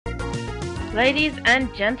Ladies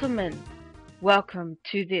and gentlemen, welcome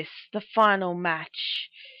to this, the final match.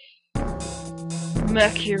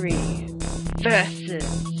 Mercury versus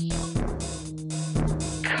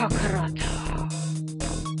Kakaroto.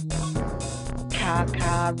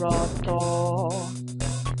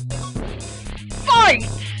 Fight!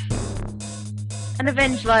 And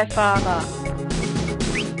avenge thy father.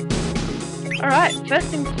 Alright, first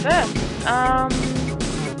things first.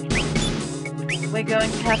 We're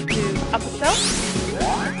going to have to up ourselves.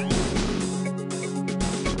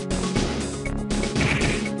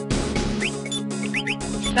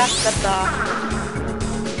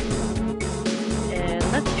 And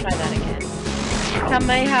let's try that again.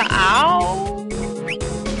 Kameha, ow!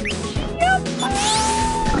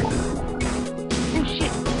 Oh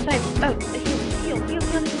shit, save. Oh, heal.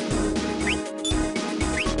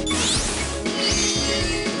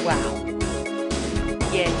 Wow.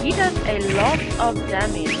 Yeah, he does a lot of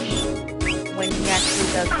damage when he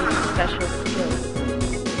actually does his special skill.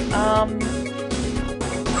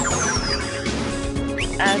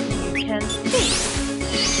 As you can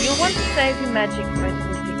see, you'll want to save your magic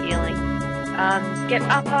mostly for healing. Get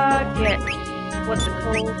upper, get what's it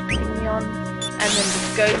called, Pignon, and then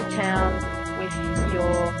just go to town with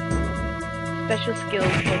your special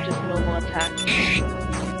skills or just normal attack.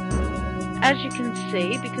 As you can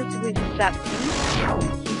see, because we've zapped him,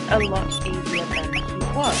 he's a lot easier than he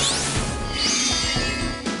was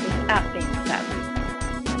without being zapped.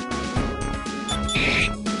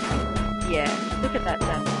 Yeah, look at that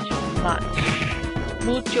damage.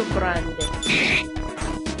 Mucho grande.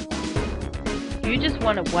 You just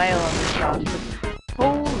want to wail on this bastard.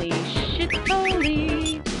 Holy shit,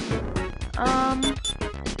 holy.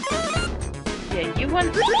 Yeah, you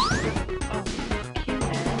want to...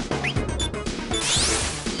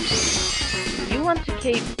 You want to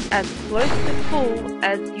keep as close to full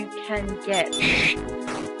as you can get.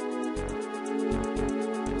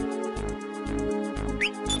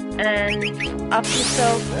 And up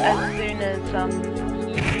yourself as soon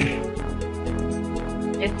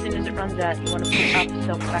as it runs out, you want to put up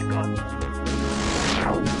yourself back on.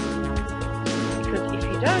 Because if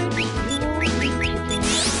you don't, you will be hitting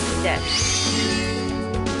death.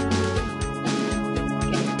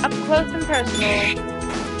 Getting up close and personal.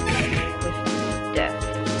 Death.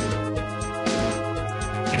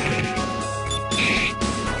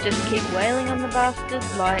 Just keep wailing on the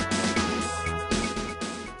bastards like...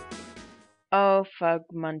 Oh, fug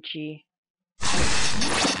munchy.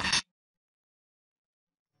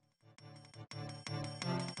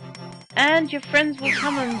 And your friends will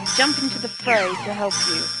come and jump into the fray to help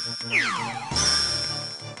you.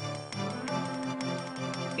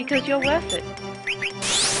 Because you're worth it.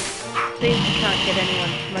 See if you can't get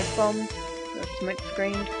anyone smoke bombed. Smoke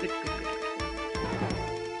screened. Good.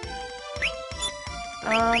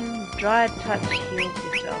 Dried touch heals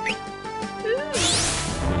yourself.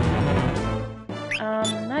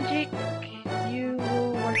 Magic, you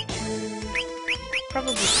will want to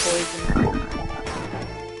probably poison.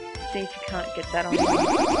 See if you can't get that on.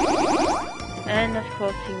 And of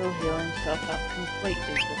course he will heal himself up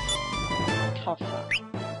completely with tosser.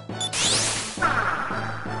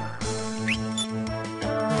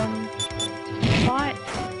 Fight.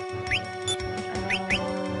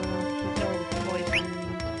 He's already poisoned.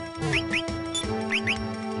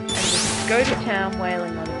 And just go to town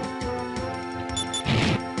wailing on him.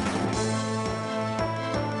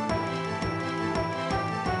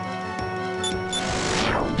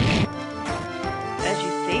 As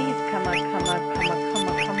you see, he's Kamehameha.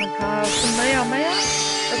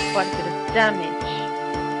 That's quite a bit of damage.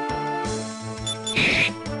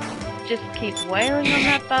 Just keep wailing on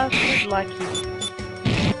that bastard like he's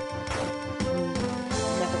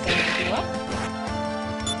never going to give up.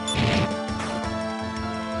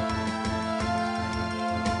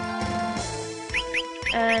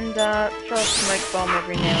 And throw a smoke bomb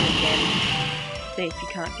every now and again. See if you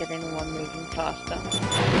can't get anyone moving faster.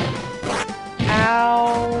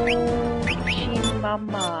 Ouchie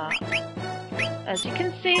mama. As you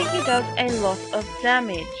can see, he does a lot of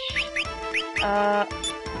damage.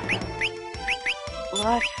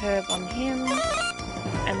 Life herb on him,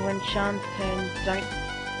 and when Sean's turn, don't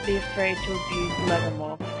be afraid to abuse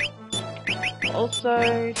Legamorph. Also,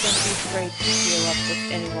 don't be afraid to heal up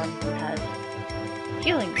with anyone who has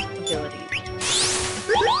healing abilities.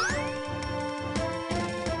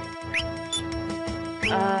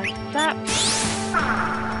 Zap.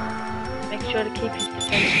 Make sure to keep his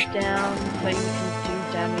defense down so you can do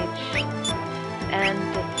damage. And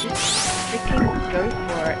just freaking go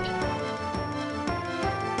for it.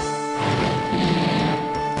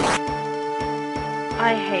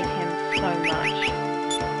 I hate him so much.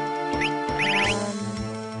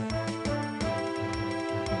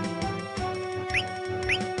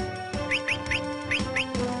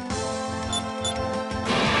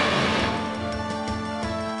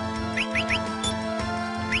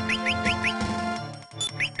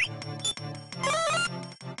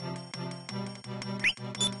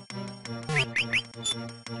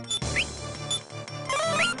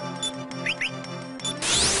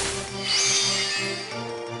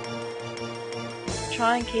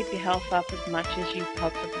 Try and keep your health up as much as you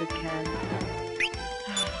possibly can.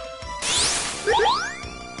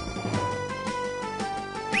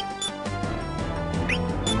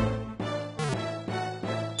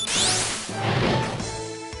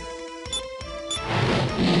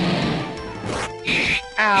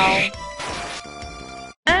 Ow.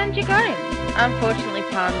 And you got him. Unfortunately,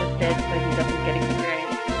 Pan was dead, so he doesn't get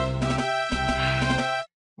experience.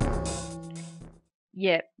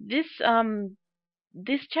 Yeah,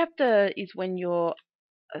 this chapter is when your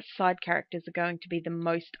side characters are going to be the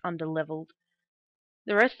most underleveled.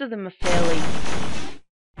 The rest of them are fairly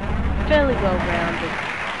well rounded.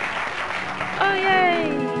 Oh yay!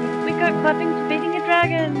 We got clapping for beating a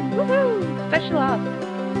dragon! Woohoo! Special up.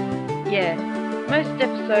 Yeah, most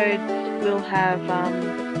episodes will have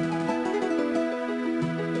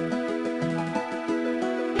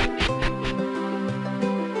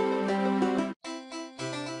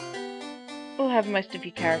most of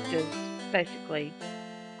your characters basically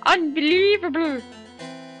unbelievable.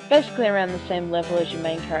 Basically around the same level as your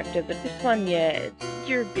main character, but this one, yeah,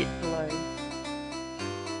 you're a bit below.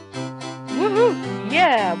 Woohoo!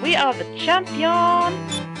 Yeah, we are the champion!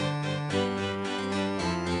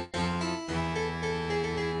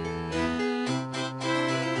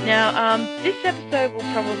 Now, this episode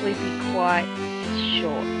will probably be quite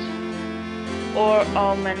short, or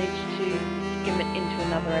I'll manage to skim it into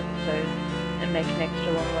another episode and make an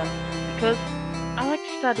extra long one, because I like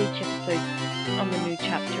to start each episode on the new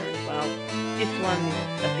chapter as well. This one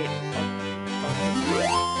is a bit odd.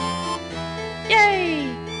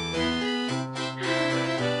 Yay!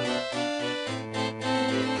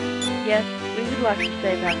 Yes, we would like to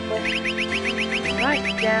save our quest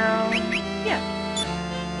right down here.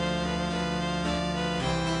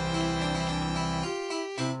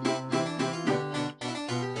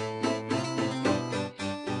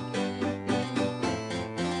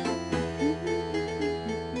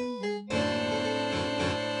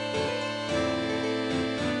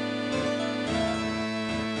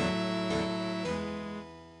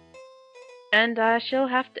 And I shall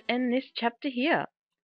have to end this chapter here.